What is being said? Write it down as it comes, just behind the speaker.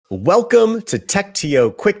Welcome to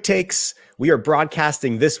TechTO Quick Takes. We are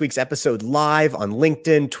broadcasting this week's episode live on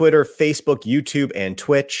LinkedIn, Twitter, Facebook, YouTube, and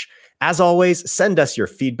Twitch. As always, send us your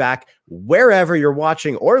feedback wherever you're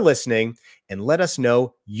watching or listening and let us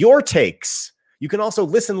know your takes. You can also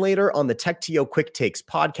listen later on the TechTO Quick Takes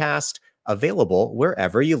podcast, available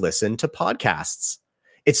wherever you listen to podcasts.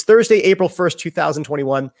 It's Thursday, April 1st,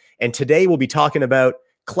 2021, and today we'll be talking about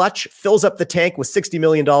Clutch fills up the tank with $60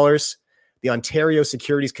 million. The Ontario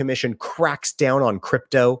Securities Commission cracks down on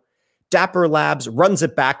crypto. Dapper Labs runs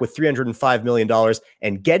it back with $305 million.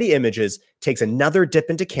 And Getty Images takes another dip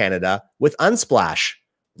into Canada with Unsplash.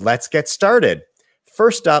 Let's get started.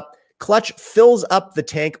 First up, Clutch fills up the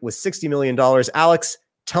tank with $60 million. Alex,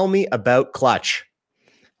 tell me about Clutch.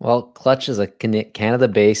 Well, Clutch is a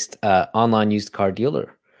Canada-based online used car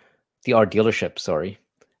dealer. Dealership, sorry.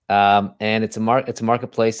 And it's a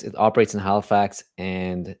marketplace. It operates in Halifax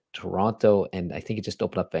and Toronto, and I think it just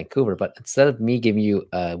opened up Vancouver. But instead of me giving you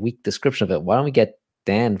a weak description of it, why don't we get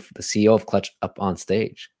Dan, the CEO of Clutch, up on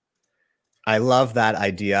stage? I love that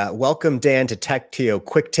idea. Welcome, Dan, to TechTO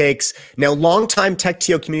Quick Takes. Now, longtime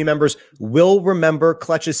TechTO community members will remember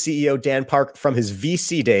Clutch's CEO, Dan Park, from his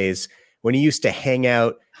VC days when he used to hang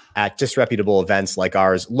out at disreputable events like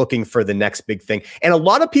ours, looking for the next big thing. And a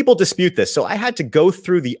lot of people dispute this. So I had to go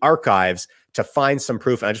through the archives to find some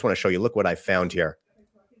proof. And I just want to show you, look what I found here.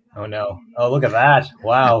 Oh, no. Oh, look at that.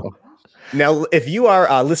 Wow. Now, if you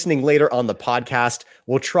are listening later on the podcast,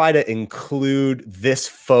 we'll try to include this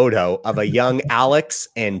photo of a young Alex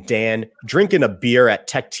and Dan drinking a beer at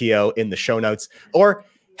TechTO in the show notes, or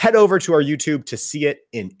head over to our YouTube to see it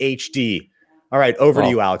in HD. All right, over to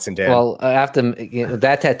you, Alex and Dan. Well, I have to,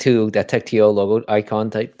 that tattoo, that TechTO logo icon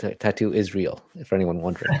tattoo is real, for anyone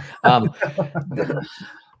wondering.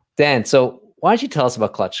 Dan, so why don't you tell us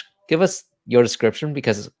about Clutch? Give us your description,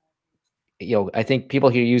 because I think people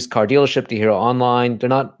here use car dealership to hear online. They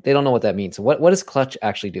don't know what that means. So what does Clutch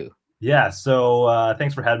actually do? Yeah, so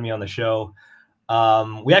thanks for having me on the show.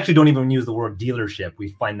 We actually don't even use the word dealership.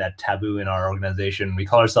 We find that taboo in our organization. We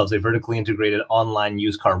call ourselves a vertically integrated online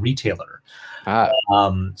used car retailer.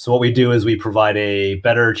 So what we do is we provide a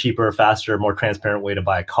better, cheaper, faster, more transparent way to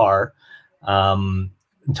buy a car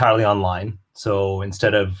entirely online. So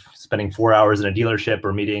instead of spending 4 hours in a dealership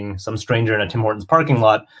or meeting some stranger in a Tim Hortons parking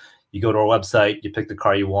lot, you go to our website, you pick the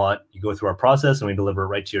car you want, you go through our process, and we deliver it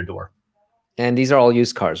right to your door. And these are all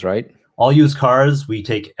used cars, right? All used cars. We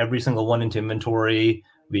take every single one into inventory.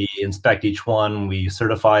 We inspect each one. We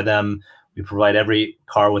certify them. We provide every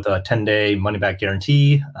car with a 10-day money-back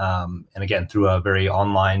guarantee. And again, through a very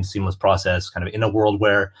online, seamless process, kind of in a world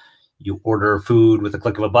where you order food with a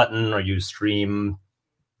click of a button or you stream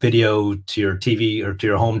video to your TV or to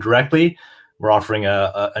your home directly, we're offering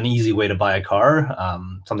an easy way to buy a car,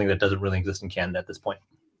 something that doesn't really exist in Canada at this point.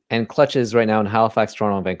 And Clutch is right now in Halifax,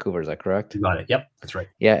 Toronto, and Vancouver. Is that correct? You got it. Yep, that's right.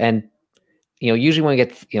 Yeah, and usually when we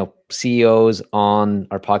get CEOs on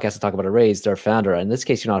our podcast to talk about a raise, they're a founder. In this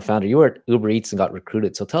case, you're not a founder. You were at Uber Eats and got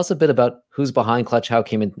recruited. So tell us a bit about who's behind Clutch, how it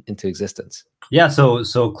came into existence. Yeah, so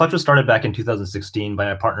Clutch was started back in 2016 by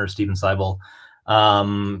my partner, Steven Seibel.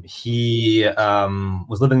 He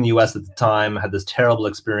was living in the US at the time, had this terrible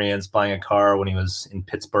experience buying a car when he was in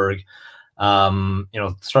Pittsburgh.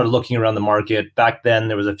 Started looking around the market. Back then,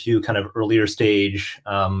 there was a few kind of earlier stage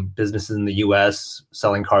businesses in the US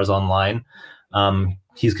selling cars online.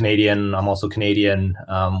 He's Canadian. I'm also Canadian.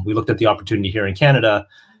 We looked at the opportunity here in Canada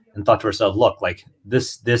and thought to ourselves, look, like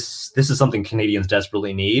this is something Canadians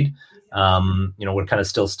desperately need. We're kind of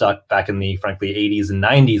still stuck back in the, frankly, 80s and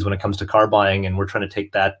 90s when it comes to car buying, and we're trying to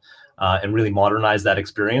take that and really modernize that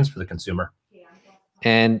experience for the consumer.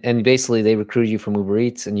 And basically, they recruited you from Uber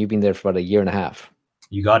Eats, and you've been there for about a year and a half.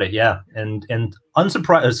 You got it, yeah. And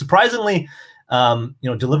surprisingly,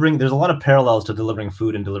 delivering. There's a lot of parallels to delivering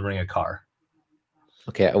food and delivering a car.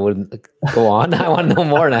 Okay, I wouldn't go on. I want to know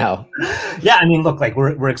more now. Yeah, I mean, look, like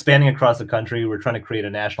we're expanding across the country. We're trying to create a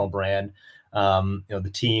national brand.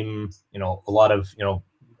 The team, a lot of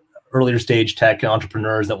earlier stage tech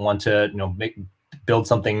entrepreneurs that want to build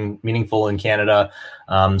something meaningful in Canada.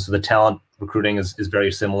 So the talent recruiting is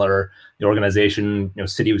very similar. The organization,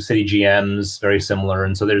 city GMs, very similar.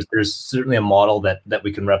 And so there's certainly a model that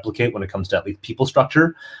we can replicate when it comes to at least people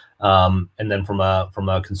structure. And then from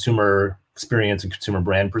a consumer experience and consumer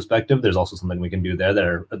brand perspective, there's also something we can do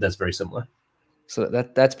there that's very similar. So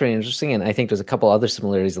that's pretty interesting. And I think there's a couple other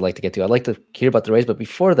similarities I'd like to get to. I'd like to hear about the raise, but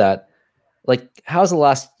before that, how's the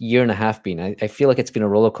last year and a half been? I feel like it's been a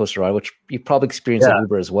roller coaster ride, which you probably experienced at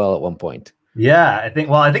Uber as well at one point. Yeah, I think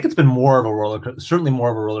it's been more of a roller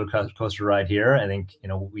coaster ride here. I think,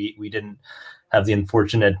 we didn't have the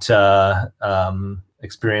unfortunate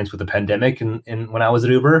experience with the pandemic when I was at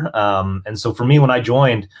Uber. And so for me, when I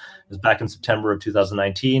joined, it was back in September of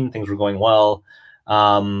 2019. Things were going well,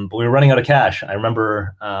 but we were running out of cash. I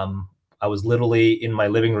remember I was literally in my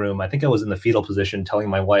living room. I think I was in the fetal position telling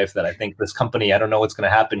my wife that I think this company, I don't know what's going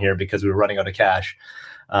to happen here because we were running out of cash.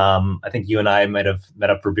 I think you and I might have met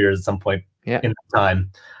up for beers at some point in that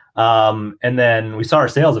time. And then we saw our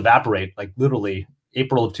sales evaporate, like literally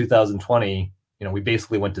April of 2020, we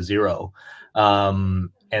basically went to zero.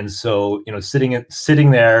 And so,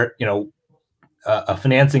 sitting there, a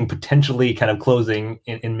financing potentially kind of closing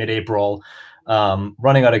in mid-April,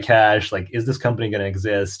 running out of cash, like, is this company going to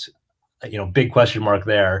exist? Big question mark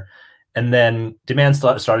there. And then demand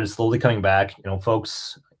started slowly coming back.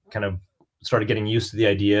 Folks kind of started getting used to the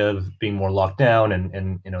idea of being more locked down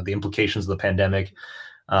and the implications of the pandemic.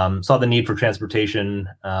 Saw the need for transportation,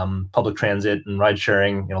 public transit and ride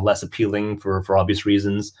sharing, less appealing for obvious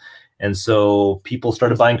reasons. And so people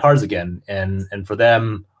started buying cars again. And for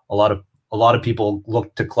them, a lot of people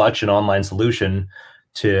looked to Clutch, an online solution,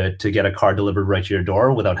 to get a car delivered right to your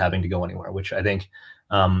door without having to go anywhere, which I think,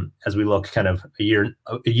 as we look kind of a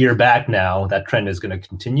year back now, that trend is going to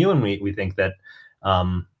continue. And we think that,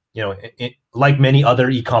 like many other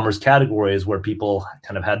e-commerce categories where people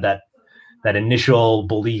kind of had that initial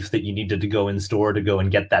belief that you needed to go in store to go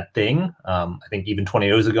and get that thing. I think even 20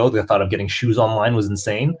 years ago, the thought of getting shoes online was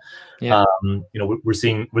insane. Yeah. We're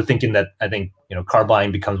thinking that, I think, car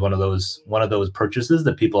buying becomes one of those purchases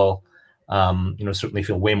that people, certainly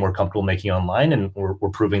feel way more comfortable making online. And we're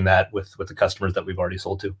proving that with the customers that we've already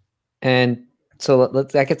sold to. And so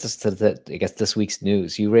that gets us to this week's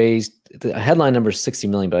news. You raised, the headline number is 60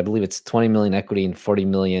 million, but I believe it's 20 million equity and 40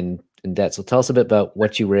 million in debt. So tell us a bit about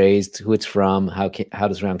what you raised, who it's from, how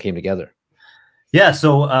this round came together. Yeah,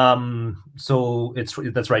 so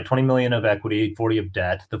that's right, 20 million of equity, 40 of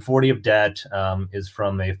debt. The 40 of debt is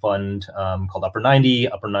from a fund called Upper 90.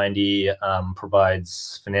 Upper 90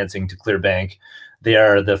 provides financing to ClearBank. They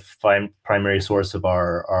are the primary source of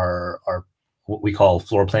our what we call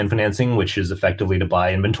floor plan financing, which is effectively to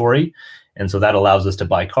buy inventory. And so that allows us to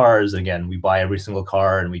buy cars. Again, we buy every single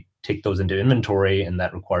car and we take those into inventory, and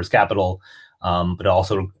that requires capital. But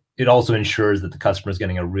it also ensures that the customer is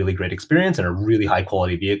getting a really great experience and a really high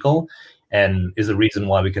quality vehicle, and is the reason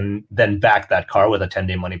why we can then back that car with a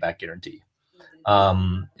 10-day money back guarantee.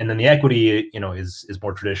 And then the equity, is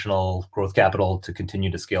more traditional growth capital to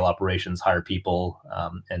continue to scale operations, hire people,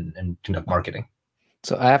 and conduct marketing.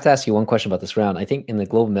 So I have to ask you one question about this round. I think in the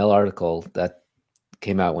Globe and Mail article that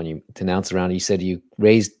came out when you announced the round, you said you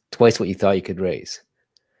raised twice what you thought you could raise.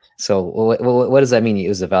 So what does that mean? It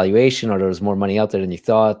was a valuation, or there was more money out there than you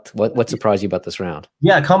thought? What surprised you about this round?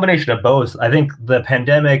 Yeah, a combination of both. I think the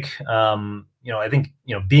pandemic, having been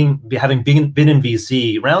in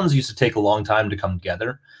VC, rounds used to take a long time to come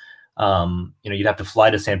together. You'd have to fly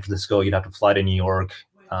to San Francisco, you'd have to fly to New York.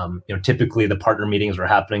 Typically the partner meetings were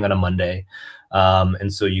happening on a Monday.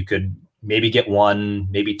 And so you could maybe get one,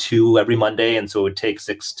 maybe two every Monday. And so it would take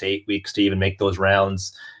 6 to 8 weeks to even make those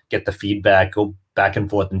rounds, get the feedback, go back and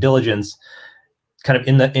forth in diligence. Kind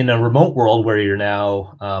of in a remote world where you're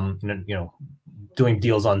now, doing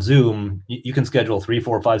deals on Zoom, you can schedule 3,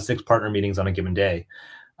 4, 5, 6 partner meetings on a given day.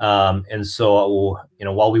 And so,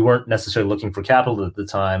 while we weren't necessarily looking for capital at the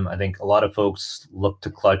time, I think a lot of folks looked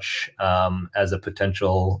to Clutch as a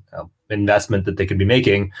potential investment that they could be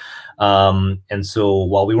making. And so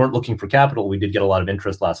while we weren't looking for capital, we did get a lot of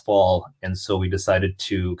interest last fall. And so we decided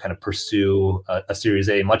to kind of pursue a Series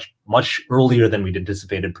A much, much earlier than we'd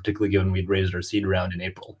anticipated, particularly given we'd raised our seed round in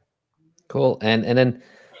April. Cool. And then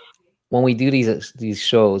when we do these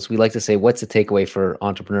shows, we like to say, what's the takeaway for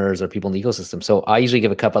entrepreneurs or people in the ecosystem? So I usually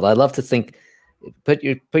give a couple. I love to think, put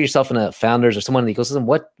yourself in a founders or someone in the ecosystem.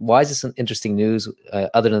 Why is this an interesting news?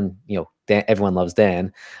 Other than Dan, everyone loves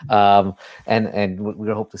Dan, and we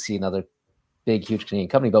hope to see another big, huge Canadian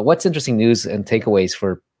company. But what's interesting news and takeaways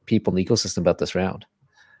for people in the ecosystem about this round?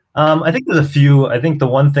 I think there's a few. I think the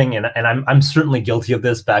one thing, and I'm certainly guilty of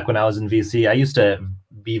this. Back when I was in VC, I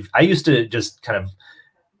used to just kind of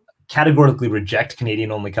categorically reject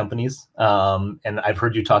Canadian-only companies. And I've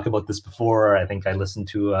heard you talk about this before. I think I listened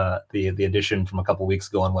to the edition from a couple of weeks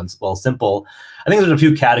ago on Wealthsimple. I think there's a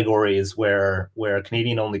few categories where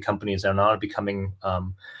Canadian-only companies are now becoming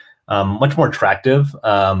much more attractive.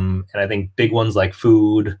 And I think big ones like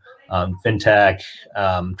food, fintech,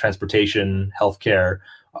 transportation, healthcare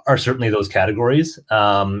are certainly those categories.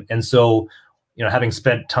 And so, having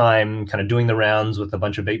spent time kind of doing the rounds with a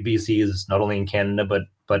bunch of big VCs, not only in Canada, but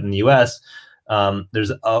in the US,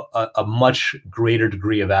 there's a much greater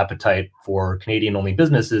degree of appetite for Canadian-only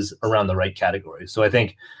businesses around the right categories. So I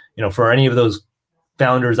think, for any of those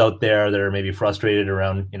founders out there that are maybe frustrated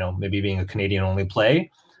around, maybe being a Canadian only play,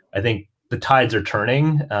 I think the tides are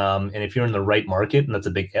turning. And if you're in the right market, and that's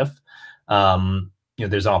a big if,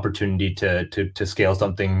 there's an opportunity to scale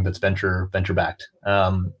something that's venture backed.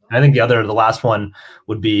 And I think the last one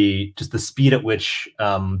would be just the speed at which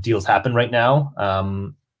deals happen right now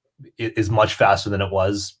is much faster than it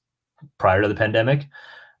was prior to the pandemic.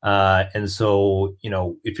 And so,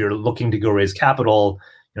 if you're looking to go raise capital,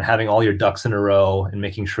 having all your ducks in a row and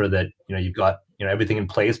making sure that, you've got, everything in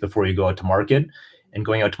place before you go out to market, and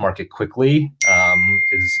going out to market quickly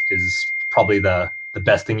is probably the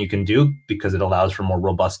best thing you can do, because it allows for a more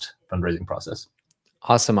robust fundraising process.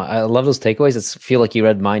 Awesome. I love those takeaways. I feel like you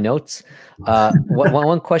read my notes.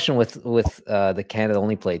 One question with the Canada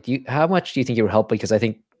only play. How much do you think you were helped? Because I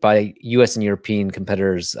think by US and European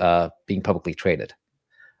competitors being publicly traded.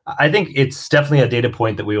 I think it's definitely a data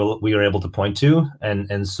point that we were able to point to.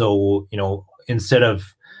 And so, instead of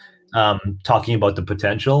talking about the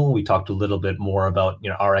potential, we talked a little bit more about,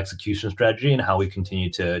 our execution strategy and how we continue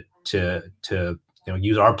to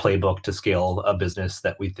use our playbook to scale a business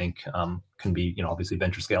that we think can be, obviously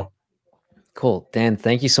venture scale. Cool. Dan,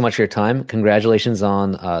 thank you so much for your time. Congratulations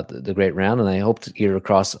on the great round. And I hope you're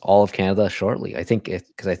across all of Canada shortly.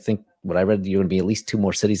 Because I think what I read, you're going to be at least 2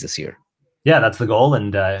 more cities this year. Yeah, that's the goal.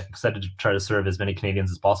 And excited to try to serve as many Canadians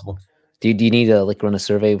as possible. Do you need to run a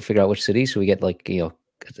survey, figure out which cities? Should we get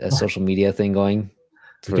a social media thing going?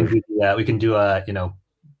 We can do a,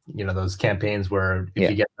 those campaigns where if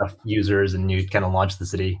you get enough users and you kind of launch the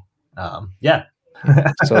city. Yeah.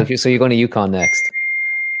 So you're going to Yukon next.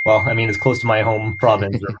 Well, I mean, it's close to my home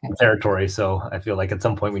province or territory, so I feel like at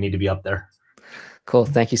some point we need to be up there. Cool.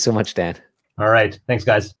 Thank you so much, Dan. All right. Thanks,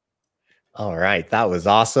 guys. All right. That was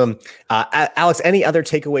awesome. Alex, any other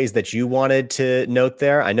takeaways that you wanted to note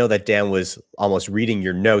there? I know that Dan was almost reading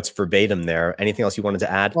your notes verbatim there. Anything else you wanted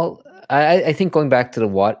to add? Well, I think going back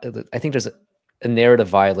to I think there's a narrative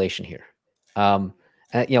violation here. Dan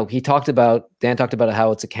talked about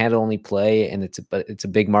how it's a Canada only play and it's a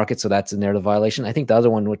big market. So that's a narrative violation. I think the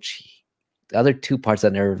other 2 parts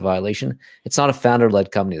of that narrative violation, it's not a founder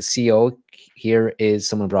led company. The CEO here is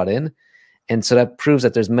someone brought in. And so that proves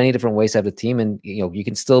that there's many different ways to have a team, and you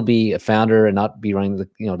can still be a founder and not be running the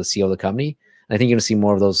CEO of the company. And I think you're going to see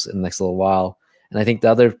more of those in the next little while. And I think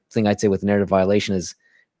the other thing I'd say with narrative violation is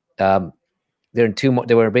there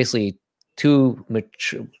were basically 2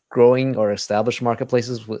 mature, growing or established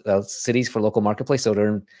marketplaces, cities for local marketplace.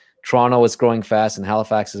 So Toronto is growing fast, and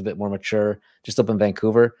Halifax is a bit more mature, just up in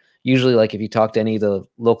Vancouver. Usually, if you talk to any of the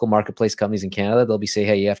local marketplace companies in Canada, they'll be saying,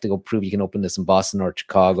 hey, you have to go prove you can open this in Boston or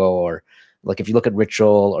Chicago, or if you look at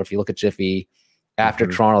Ritual or if you look at Jiffy, after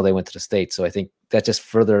Toronto, they went to the States. So I think that just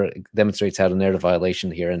further demonstrates how the narrative violation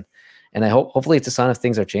here. And I hopefully it's a sign of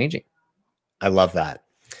things are changing. I love that.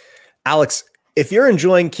 Alex, if you're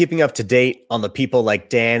enjoying keeping up to date on the people like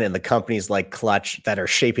Dan and the companies like Clutch that are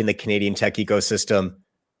shaping the Canadian tech ecosystem,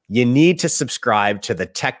 you need to subscribe to the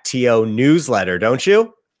TechTO newsletter, don't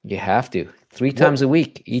you? You have to. 3 times a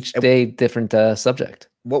week, each day, different subject.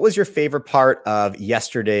 What was your favorite part of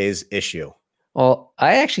yesterday's issue? Well,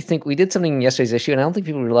 I actually think we did something in yesterday's issue, and I don't think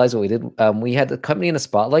people realize what we did. We had the company in the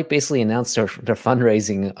spotlight basically announced their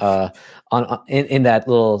fundraising in that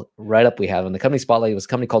little write-up we have. And the company spotlight was a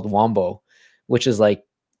company called Wombo, which is like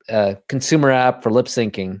a consumer app for lip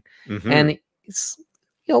syncing. And it's,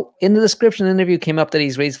 in the description, the interview came up that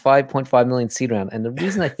he's raised 5.5 million seed round. And the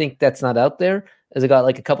reason I think that's not out there is I got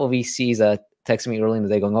a couple of VCs texting me early in the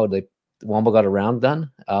day going, Wombo got a round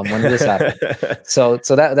done. When did this happen? so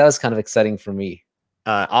that was kind of exciting for me.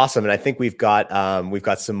 Awesome. And I think we've got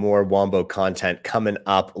some more Wombo content coming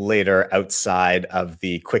up later outside of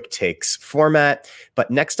the quick takes format.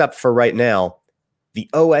 But next up for right now, the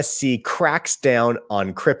OSC cracks down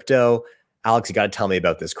on crypto. Alex, you got to tell me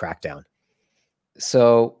about this crackdown.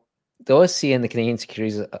 So the OSC and the Canadian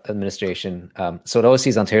Securities Administration, so the OSC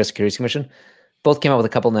is Ontario Securities Commission, both came out with a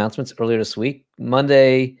couple announcements earlier this week.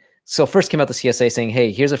 Monday, so first came out the CSA saying,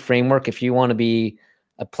 hey, here's a framework. If you want to be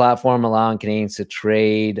a platform allowing Canadians to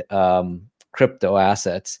trade crypto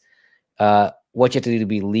assets, what you have to do to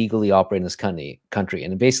be legally operate in this country.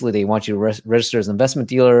 And basically, they want you to register as an investment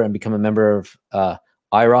dealer and become a member of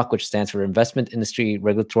IIROC, which stands for Investment Industry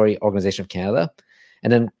Regulatory Organization of Canada.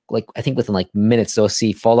 And then, I think within minutes, the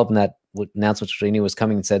OSC followed up on that announcement, which they knew was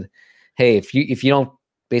coming, and said, hey, if you don't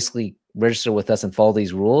basically register with us and follow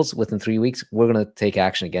these rules within 3 weeks, we're going to take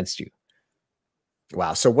action against you.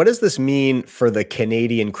 Wow. So what does this mean for the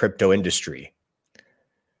Canadian crypto industry?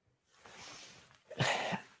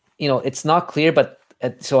 It's not clear, but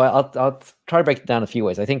so I'll try to break it down a few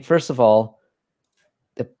ways. I think, first of all,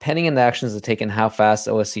 depending on the actions that taken, how fast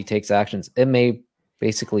OSC takes actions, it may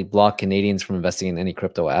basically block Canadians from investing in any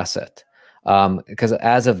crypto asset. Because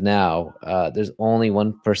as of now, there's only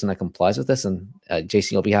one person that complies with this, and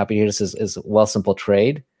Jason, you'll be happy to hear this, is Wealthsimple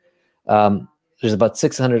Trade. There's about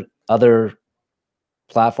 600 other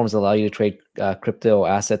platforms that allow you to trade crypto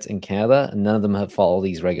assets in Canada, and none of them have followed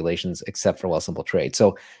these regulations except for Wealthsimple Trade.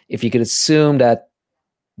 So if you could assume that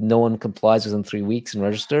no one complies within 3 weeks and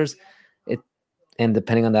registers, and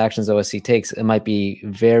depending on the actions OSC takes, it might be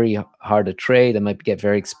very hard to trade. It might get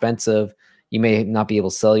very expensive. You may not be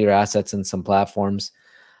able to sell your assets in some platforms.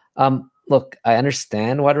 Look, I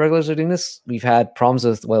understand why the regulators are doing this. We've had problems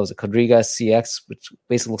with, what was it, Quadriga CX, which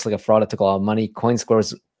basically looks like a fraud that took a lot of money. CoinSquare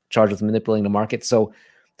was charged with manipulating the market. So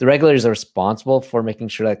the regulators are responsible for making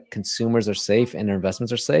sure that consumers are safe and their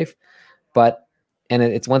investments are safe. But, and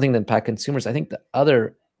it's one thing to impact consumers. I think the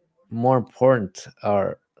other more important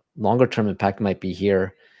or longer term impact might be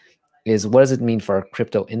here is, what does it mean for our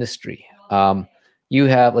crypto industry? You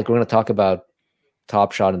have, like, we're going to talk about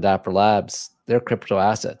Top Shot and Dapper Labs, they're crypto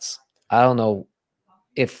assets. I don't know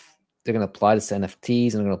if they're going to apply this to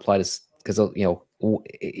NFTs and they're going to apply this because,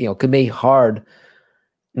 it could be hard.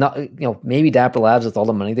 Not, maybe Dapper Labs, with all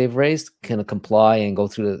the money they've raised, can comply and go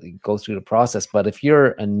through the process. But if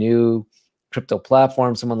you're a new crypto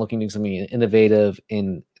platform, someone looking to do something innovative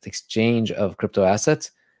in the exchange of crypto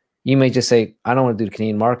assets, you may just say, I don't want to do the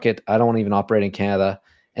Canadian market. I don't want to even operate in Canada.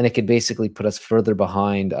 And it could basically put us further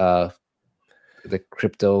behind the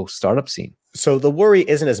crypto startup scene. So the worry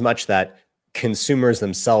isn't as much that consumers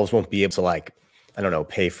themselves won't be able to, like, I don't know,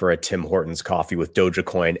 pay for a Tim Hortons coffee with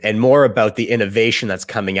Dogecoin, and more about the innovation that's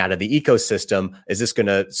coming out of the ecosystem. Is this going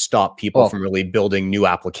to stop people from really building new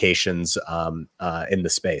applications in the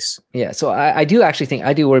space? Yeah. So I do actually think,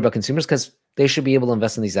 I do worry about consumers, because they should be able to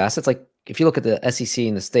invest in these assets. Like, if you look at the SEC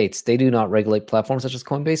in the States, they do not regulate platforms such as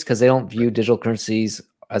Coinbase because they don't view digital currencies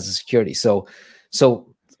as a security. So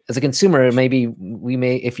as a consumer, maybe we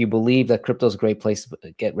may, if you believe that crypto is a great place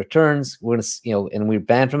to get returns, we're going to, and we're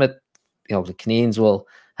banned from it, the Canadians will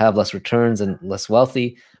have less returns and less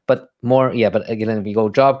wealthy, but more, but again, if we go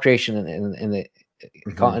job creation and the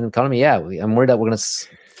economy, I'm worried that we're going to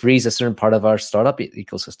freeze a certain part of our startup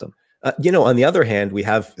ecosystem. On the other hand, we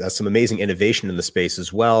have some amazing innovation in the space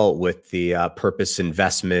as well with the Purpose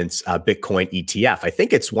Investments Bitcoin ETF. I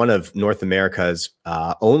think it's one of North America's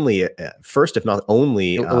only, first, if not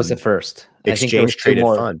only, it was the first exchange traded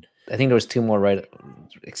fund. I think there was two more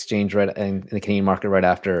exchange in the Canadian market right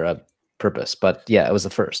after Purpose, but it was the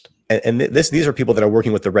first. And these are people that are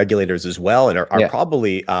working with the regulators as well, and are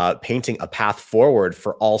probably painting a path forward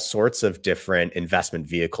for all sorts of different investment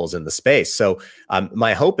vehicles in the space. So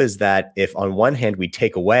my hope is that if on one hand we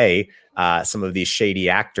take away some of these shady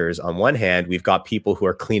actors, on one hand, we've got people who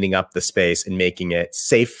are cleaning up the space and making it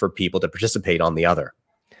safe for people to participate on the other.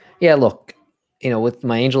 Yeah, look, with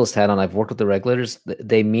my AngelList hat on, I've worked with the regulators.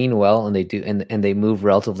 They mean well, and they do, and they move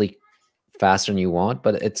relatively faster than you want,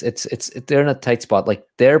 but it's they're in a tight spot. Like,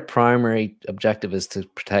 their primary objective is to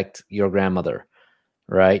protect your grandmother,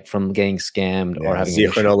 right, from getting scammed or having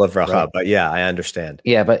Zichrono Livracha. But I understand.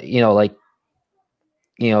 Yeah, but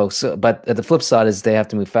so, but at the flip side is they have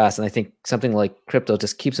to move fast, and I think something like crypto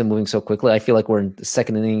just keeps them moving so quickly. I feel like we're in the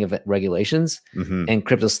second inning of regulations, and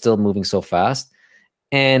crypto's still moving so fast.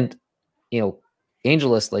 And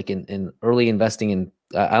AngelList, like in early investing in,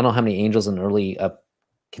 I don't know how many angels in early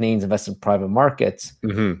Canadians invest in private markets,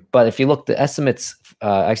 but if you look, the estimates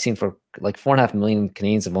I've seen for like 4.5 million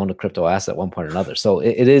Canadians have owned a crypto asset at one point or another. So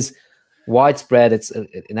it is widespread. It's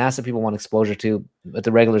an asset people want exposure to, but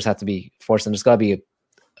the regulators have to be forced, and there's got to be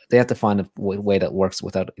they have to find a way that works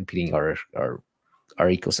without impeding our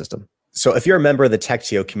ecosystem. So if you're a member of the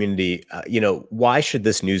TechTO community, why should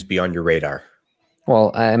this news be on your radar?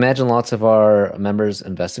 Well, I imagine lots of our members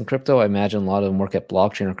invest in crypto. I imagine a lot of them work at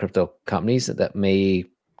blockchain or crypto companies that may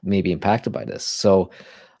be impacted by this. So,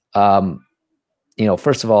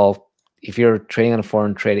 first of all, if you're trading on a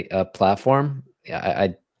foreign trading platform,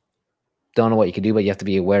 I don't know what you can do, but you have to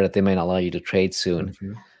be aware that they may not allow you to trade soon.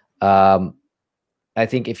 I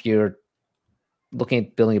think if you're looking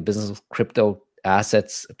at building a business with crypto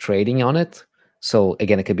assets, trading on it, so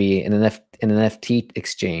again, it could be an NFT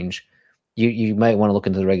exchange. You might want to look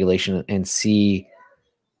into the regulation and see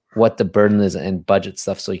what the burden is and budget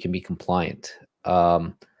stuff so you can be compliant.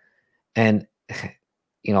 I'm like,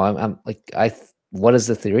 what is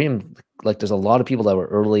Ethereum? Like, there's a lot of people that were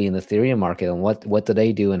early in the Ethereum market, and what do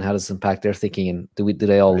they do, and how does this impact their thinking? And do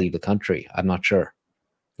they all leave the country? I'm not sure.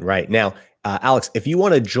 Right. Now, Alex, if you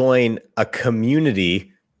want to join a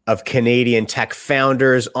community of Canadian tech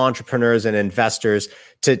founders, entrepreneurs, and investors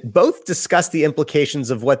to both discuss the implications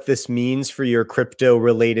of what this means for your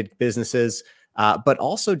crypto-related businesses, but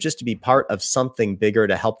also just to be part of something bigger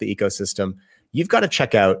to help the ecosystem. You've got to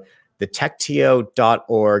check out the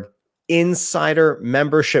techtio.org Insider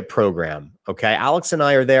Membership Program. Okay, Alex and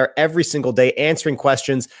I are there every single day answering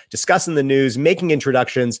questions, discussing the news, making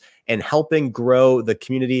introductions, and helping grow the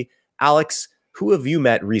community. Alex, who have you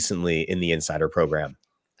met recently in the Insider Program?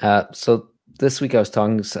 So this week I was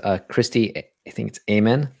talking to Christy, I think it's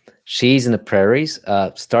Amen. She's in the prairies,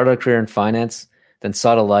 started her career in finance, then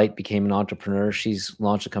saw the light, became an entrepreneur. She's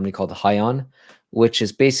launched a company called Hyon, which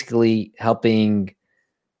is basically helping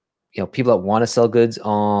people that want to sell goods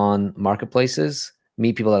on marketplaces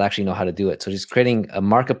meet people that actually know how to do it. So she's creating a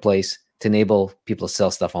marketplace to enable people to sell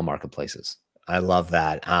stuff on marketplaces. I love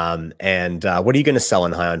that. And what are you going to sell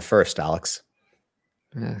in Hyon first, Alex?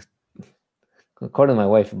 According to my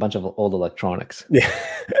wife, a bunch of old electronics. Yeah.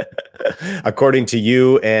 According to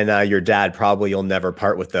you and your dad, probably you'll never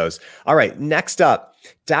part with those. All right. Next up,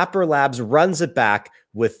 Dapper Labs runs it back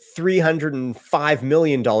with $305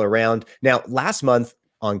 million round. Now, last month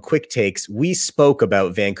on Quick Takes, we spoke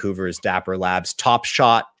about Vancouver's Dapper Labs, Top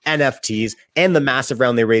Shot, NFTs, and the massive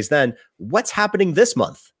round they raised then. What's happening this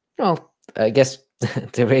month? Well, I guess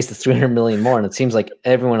they raised the 300 million more, and it seems like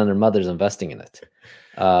everyone and their mother's investing in it.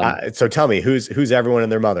 So tell me, who's everyone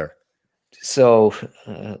and their mother? So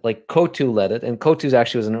like Coatue led it, and Coatue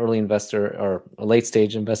actually was an early investor or a late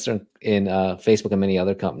stage investor in Facebook and many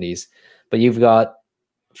other companies. But you've got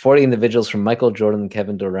 40 individuals from Michael Jordan and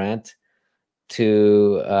Kevin Durant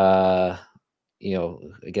to I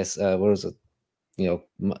guess what was it?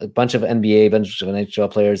 A bunch of NBA, a bunch of NHL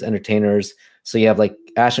players, entertainers. So you have like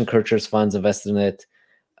Ashton Kutcher's funds invested in it.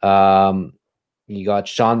 You got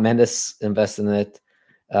Shawn Mendes invested in it.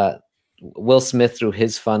 Will Smith through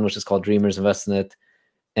his fund, which is called Dreamers, invested in it.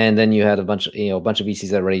 And then you had a bunch of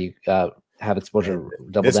VCs that already have exposure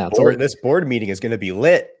double down. This board meeting is going to be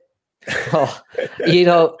lit. Well,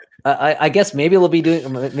 I guess maybe we're going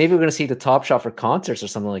to see the Top Shot for concerts or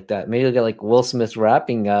something like that. Maybe we'll get like Will Smith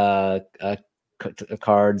rapping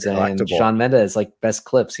cards and Shawn Mendes like best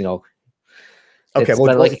clips, Okay,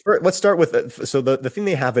 let's start with so the thing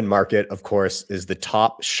they have in market, of course, is the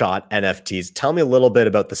Top Shot NFTs. Tell me a little bit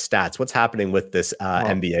about the stats. What's happening with this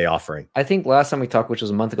NBA offering? I think last time we talked, which was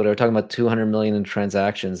a month ago, they were talking about 200 million in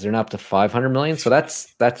transactions. They're now up to 500 million, so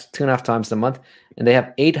that's 2.5 times a month, and they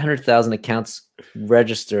have 800,000 accounts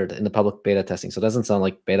registered in the public beta testing. So it doesn't sound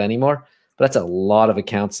like beta anymore, but that's a lot of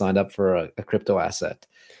accounts signed up for a crypto asset.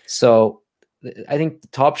 So I think the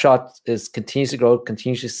Top Shot continues to grow,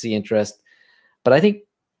 continues to see interest. But I think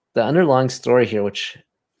the underlying story here, which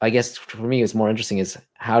I guess for me is more interesting, is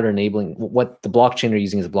how they're enabling what the blockchain they're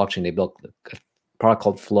using as a blockchain. They built a product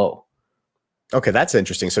called Flow. Okay, that's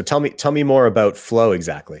interesting. So tell me more about Flow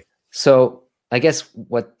exactly. So I guess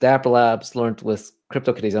what Dapper Labs learned with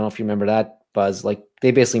CryptoKitties, I don't know if you remember that, Buzz, like they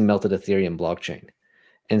basically melted Ethereum blockchain.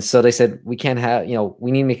 And so they said, we can't have, we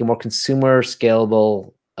need to make a more consumer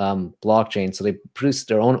scalable blockchain. So they produced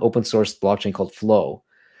their own open source blockchain called Flow.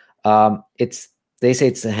 They say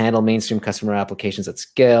it's to handle mainstream customer applications at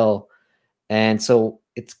scale. And so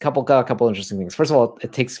it's got a couple interesting things. First of all,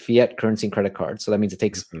 it takes fiat currency and credit cards. So that means it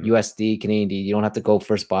takes USD, Canadian. You don't have to go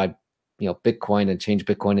first buy, Bitcoin and change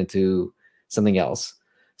Bitcoin into something else.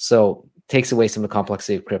 So it takes away some of the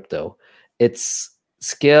complexity of crypto. It's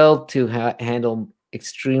scaled to handle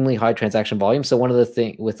extremely high transaction volume. So one of the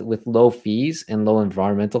things with low fees and low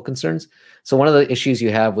environmental concerns. So one of the issues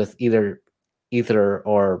you have with either Ether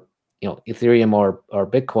or Ethereum or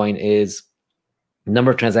Bitcoin is the number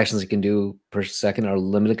of transactions you can do per second are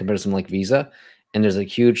limited compared to something like Visa. And there's a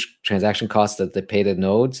huge transaction cost that they pay to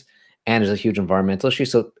nodes, and there's a huge environmental issue.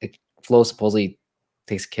 So Flow supposedly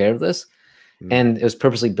takes care of this. And it was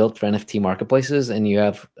purposely built for NFT marketplaces. And you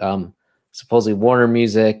have supposedly Warner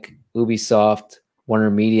Music, Ubisoft, Warner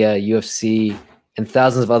Media, UFC, and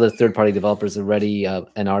thousands of other third-party developers already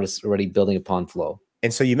and artists already building upon Flow.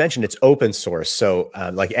 And so you mentioned it's open source, so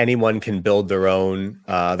like anyone can build their own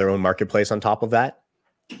marketplace on top of that.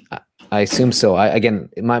 I assume so.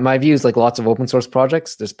 My view is like lots of open source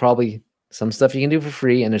projects. There's probably some stuff you can do for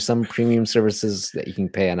free, and there's some premium services that you can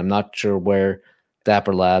pay. And I'm not sure where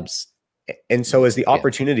Dapper Labs. And so is the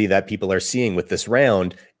opportunity that people are seeing with this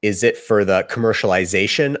round, is it for the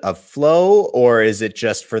commercialization of Flow, or is it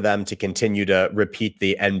just for them to continue to repeat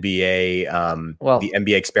the NBA, the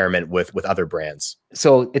NBA experiment with other brands?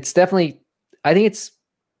 So it's definitely, I think it's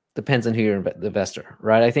depends on who you're the investor,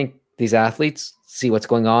 right? I think these athletes see what's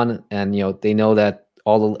going on, and they know that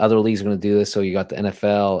all the other leagues are going to do this. So you got the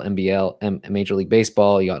NFL, NBL, Major League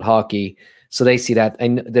Baseball, you got hockey. So they see that,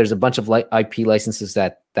 and there's a bunch of IP licenses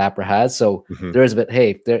that Dapper has. So there is a bit,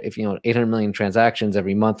 hey, if 800 million transactions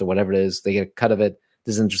every month or whatever it is, they get a cut of it.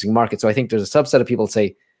 This is an interesting market. So I think there's a subset of people that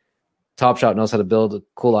say Top Shot knows how to build a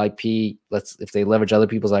cool IP. If they leverage other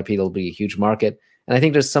people's IP, it'll be a huge market. And I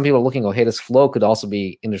think there's some people looking, hey, this flow could also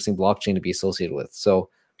be interesting blockchain to be associated with. So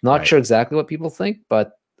not sure exactly what people think,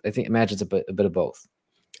 but I imagine it's a bit of both.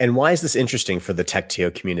 And why is this interesting for the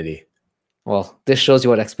TechTO community? Well, this shows you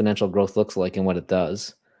what exponential growth looks like and what it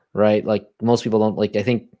does, right? Like most people don't I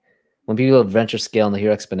think when people venture scale and they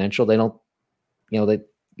hear exponential, they don't,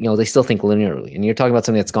 they still think linearly. And you're talking about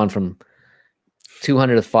something that's gone from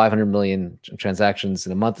 200 to 500 million transactions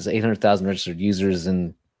in a month. There's 800,000 registered users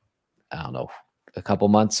in, I don't know, a couple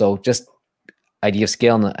months. So just idea of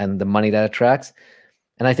scale and the money that attracts.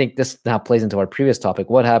 And I think this now plays into our previous topic.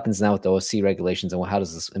 What happens now with the OSC regulations and how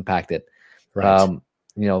does this impact it? Right.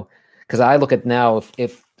 Because I look at now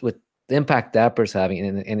if with the impact Dapper's having,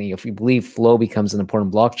 and if we believe Flow becomes an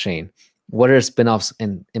important blockchain, what are spin-offs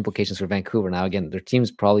and implications for Vancouver? Now, again, their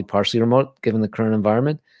team's probably partially remote given the current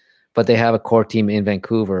environment, but they have a core team in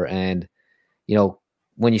Vancouver. And,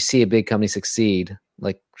 when you see a big company succeed,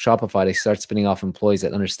 like Shopify, they start spinning off employees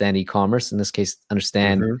that understand e-commerce, in this case,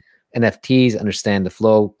 understand NFTs, understand the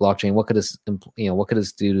Flow blockchain. What could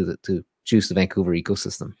this do to juice the Vancouver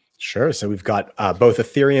ecosystem? Sure. So we've got both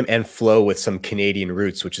Ethereum and Flow with some Canadian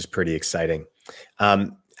roots, which is pretty exciting.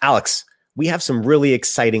 Alex, we have some really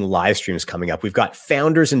exciting live streams coming up. We've got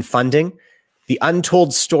Founders and Funding, the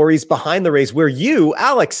untold stories behind the raise, where you,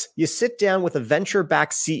 Alex, you sit down with a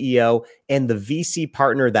venture-backed CEO and the VC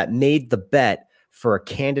partner that made the bet for a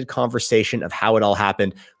candid conversation of how it all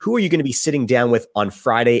happened. Who are you going to be sitting down with on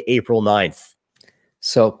Friday, April 9th?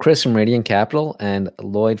 So Chris from Radiant Capital and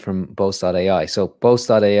Lloyd from Boast.ai. So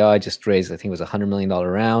Boast.ai just raised, I think it was a $100 million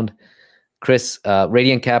round. Chris,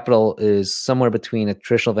 Radiant Capital is somewhere between a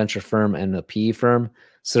traditional venture firm and a PE firm.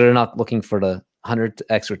 So they're not looking for the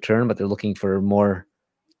 100x return, but they're looking for more,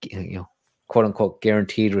 quote unquote,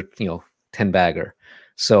 guaranteed, 10 bagger.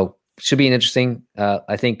 So should be an interesting,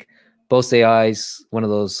 I think Boast.ai is one of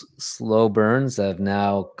those slow burns that have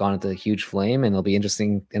now gone into a huge flame, and it'll be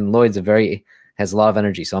interesting. And Lloyd's has a lot of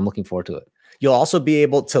energy, so I'm looking forward to it. You'll also be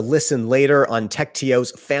able to listen later on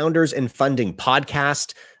TechTO's Founders and Funding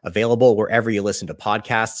podcast, available wherever you listen to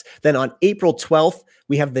podcasts. Then on April 12th,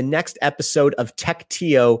 we have the next episode of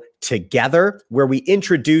TechTO Together, where we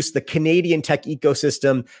introduce the Canadian tech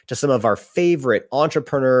ecosystem to some of our favorite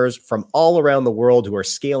entrepreneurs from all around the world who are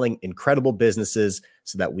scaling incredible businesses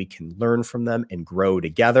so that we can learn from them and grow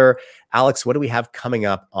together. Alex, what do we have coming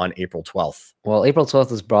up on April 12th? Well, April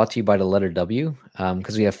 12th is brought to you by the letter W,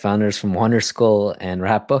 because we have founders from Wonderschool and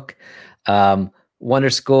Rapbook.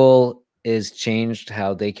 Wonderschool is changed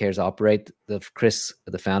how daycares operate. Chris,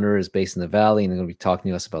 the founder, is based in the Valley, and they're going to be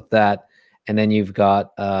talking to us about that. And then you've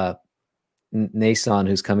got Nason,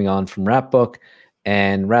 who's coming on from Rapbook,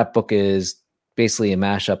 and Rapbook is basically a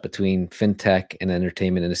mashup between fintech and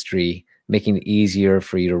entertainment industry, making it easier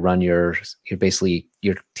for you to run your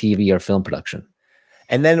TV or film production.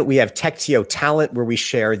 And then we have TechTO Talent, where we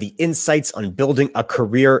share the insights on building a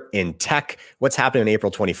career in tech. What's happening on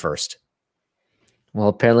April 21st? Well,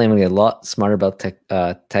 apparently I'm going to get a lot smarter about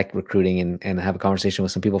tech recruiting and have a conversation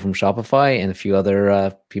with some people from Shopify and a few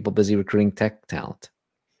other people busy recruiting tech talent.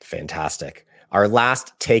 Fantastic. Our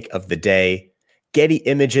last take of the day, Getty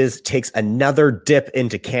Images takes another dip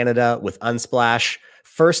into Canada with Unsplash.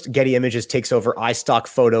 First, Getty Images takes over iStock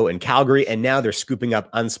Photo in Calgary, and now they're scooping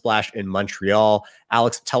up Unsplash in Montreal.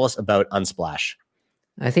 Alex, tell us about Unsplash.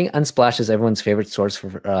 I think Unsplash is everyone's favorite source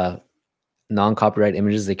for non-copyright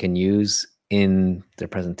images they can use in their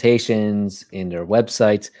presentations, in their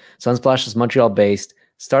websites. So Unsplash is Montreal-based.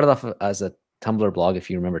 Started off as a Tumblr blog, if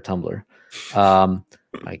you remember Tumblr,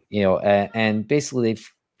 and basically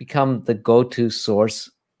they've become the go-to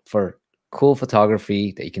source for cool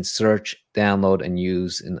photography that you can search, download, and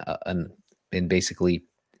use in basically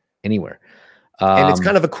anywhere. And it's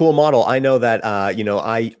kind of a cool model. I know that,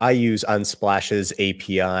 I use Unsplash's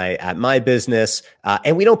API at my business,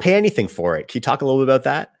 and we don't pay anything for it. Can you talk a little bit about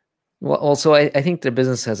that? Well, also, I think their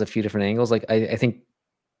business has a few different angles. Like, I think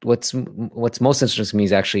what's most interesting to me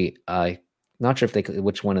is actually, not sure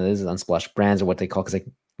which one it is Unsplash Brands or what they call, because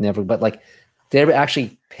they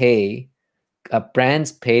actually pay,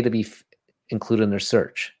 brands pay to be included in their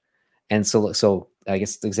search. And so I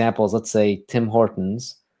guess the example is, let's say Tim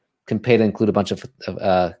Hortons can pay to include a bunch of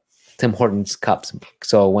Tim Hortons cups.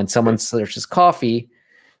 So when someone searches coffee,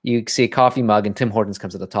 you see a coffee mug and Tim Hortons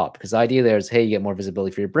comes at the top, because the idea there is, hey, you get more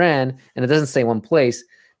visibility for your brand, and it doesn't stay in one place.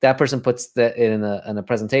 That person puts that in a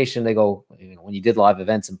presentation. They go, when you did live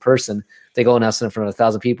events in person, they go and sit in front of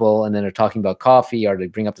 1,000 people, and then they're talking about coffee, or they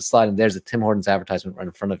bring up the slide, and there's a Tim Hortons advertisement right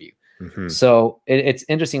in front of you. Mm-hmm. So it's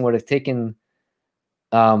interesting where they've taken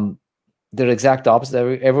the exact opposite.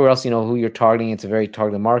 Everywhere else, who you're targeting, it's a very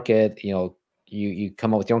targeted market. You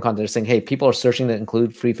come up with your own content. They're saying, hey, people are searching to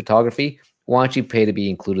include free photography. Why don't you pay to be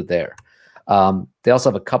included there? They also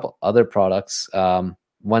have a couple other products.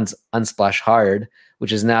 One's Unsplash Hired,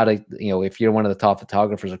 which is now to, if you're one of the top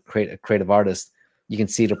photographers or a creative artist, you can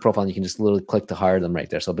see their profile and you can just literally click to hire them right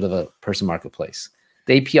there. So a bit of a person marketplace.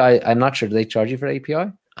 The API, I'm not sure. Do they charge you for the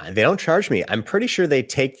API? They don't charge me. I'm pretty sure they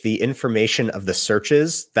take the information of the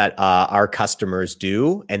searches that our customers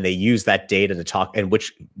do, and they use that data to talk and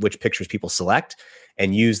which pictures people select,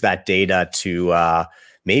 and use that data to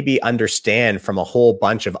maybe understand from a whole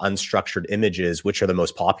bunch of unstructured images which are the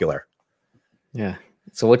most popular. Yeah.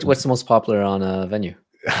 So what's the most popular on a venue?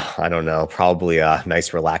 I don't know. Probably a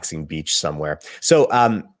nice, relaxing beach somewhere. So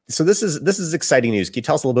this is exciting news. Can you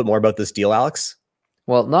tell us a little bit more about this deal, Alex?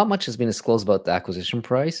 Well, not much has been disclosed about the acquisition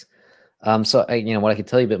price. So what I can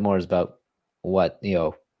tell you a bit more is about what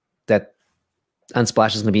that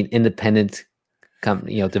Unsplash is going to be an independent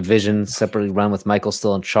company, division, separately run, with Michael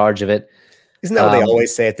still in charge of it. Isn't that what they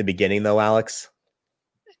always say at the beginning, though, Alex?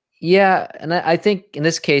 Yeah, and I think in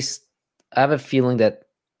this case, I have a feeling that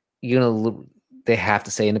they have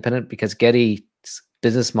to say independent, because Getty's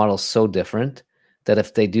business model is so different that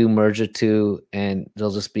if they do merge the two, and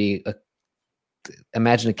they'll just be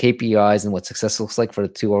imagine the KPIs and what success looks like for the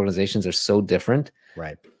two organizations are so different,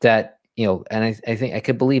 right? That and I think I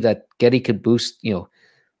could believe that Getty could boost, I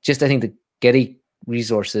think the Getty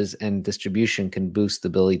resources and distribution can boost the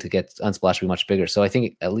ability to get Unsplash to be much bigger. So I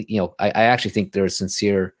think I actually think there's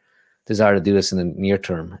sincere desire to do this in the near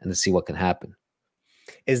term and to see what can happen.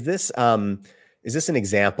 Is this an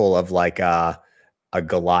example of like a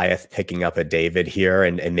Goliath picking up a David here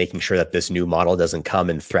and making sure that this new model doesn't come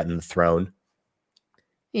and threaten the throne?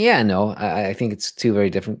 Yeah, no, I think it's two very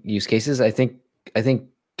different use cases. I think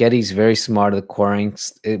Getty's very smart at acquiring.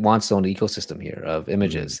 It wants its own ecosystem here of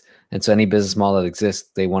images. Mm-hmm. And so any business model that exists,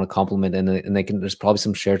 they want to complement, and they can, there's probably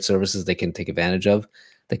some shared services they can take advantage of.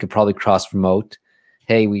 They could probably cross promote.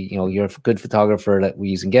 Hey, you're a good photographer that we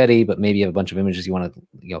use in Getty, but maybe you have a bunch of images you want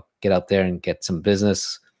to, get out there and get some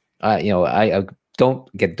business. I don't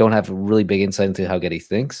have a really big insight into how Getty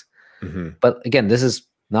thinks. Mm-hmm. But again, this is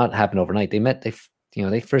not happened overnight.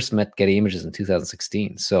 They first met Getty Images in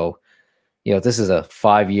 2016. So, this is a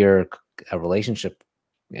 5-year relationship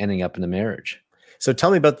ending up in a marriage. So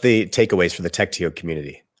tell me about the takeaways for the TechTO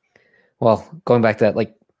community. Well, going back to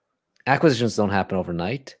that, acquisitions don't happen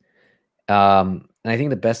overnight. And I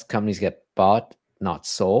think the best companies get bought, not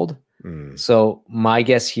sold. So my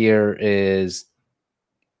guess here is,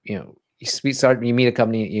 you meet a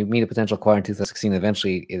company, you meet a potential acquirer in 2016,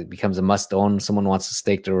 eventually it becomes a must own. Someone wants to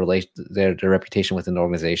stake their reputation within the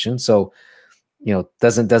organization. So,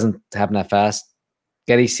 doesn't happen that fast.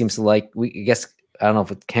 Getty seems to I don't know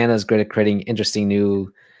if Canada's great at creating interesting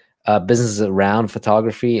new businesses around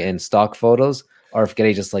photography and stock photos, or if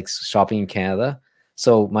Getty just likes shopping in Canada.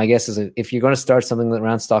 So my guess is if you're going to start something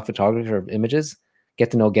around stock photography or images, get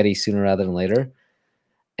to know Getty sooner rather than later.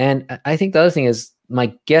 And I think the other thing is,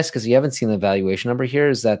 my guess, because you haven't seen the valuation number here,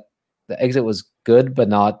 is that the exit was good, but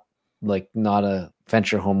not a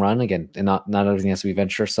venture home run. Again, and not everything has to be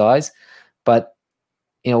venture size. But,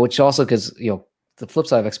 which also, because, the flip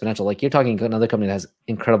side of Exponential, you're talking another company that has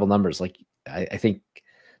incredible numbers. I think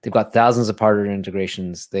they've got thousands of partner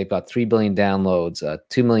integrations. They've got 3 billion downloads,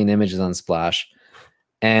 2 million images on Splash.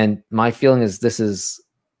 And my feeling is this is,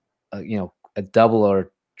 a double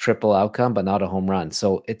or triple outcome, but not a home run.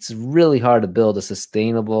 So it's really hard to build a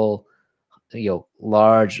sustainable,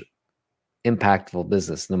 large, impactful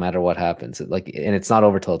business, no matter what happens. And it's not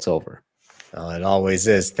over till it's over. Oh, it always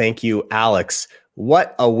is. Thank you, Alex.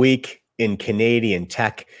 What a week in Canadian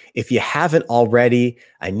tech. If you haven't already,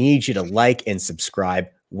 I need you to like and subscribe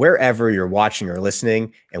wherever you're watching or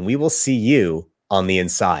listening, and we will see you on the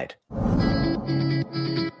inside.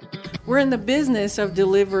 We're in the business of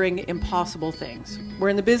delivering impossible things. We're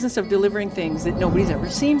in the business of delivering things that nobody's ever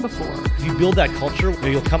seen before. If you build that culture,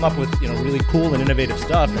 you'll come up with really cool and innovative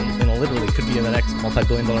stuff, and literally could be in the next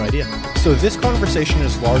multi-billion-dollar idea. So this conversation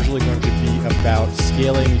is largely going to be about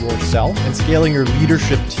scaling yourself and scaling your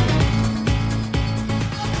leadership team.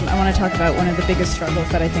 I want to talk about one of the biggest struggles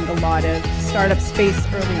that I think a lot of startups face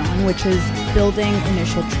early on, which is building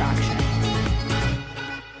initial traction.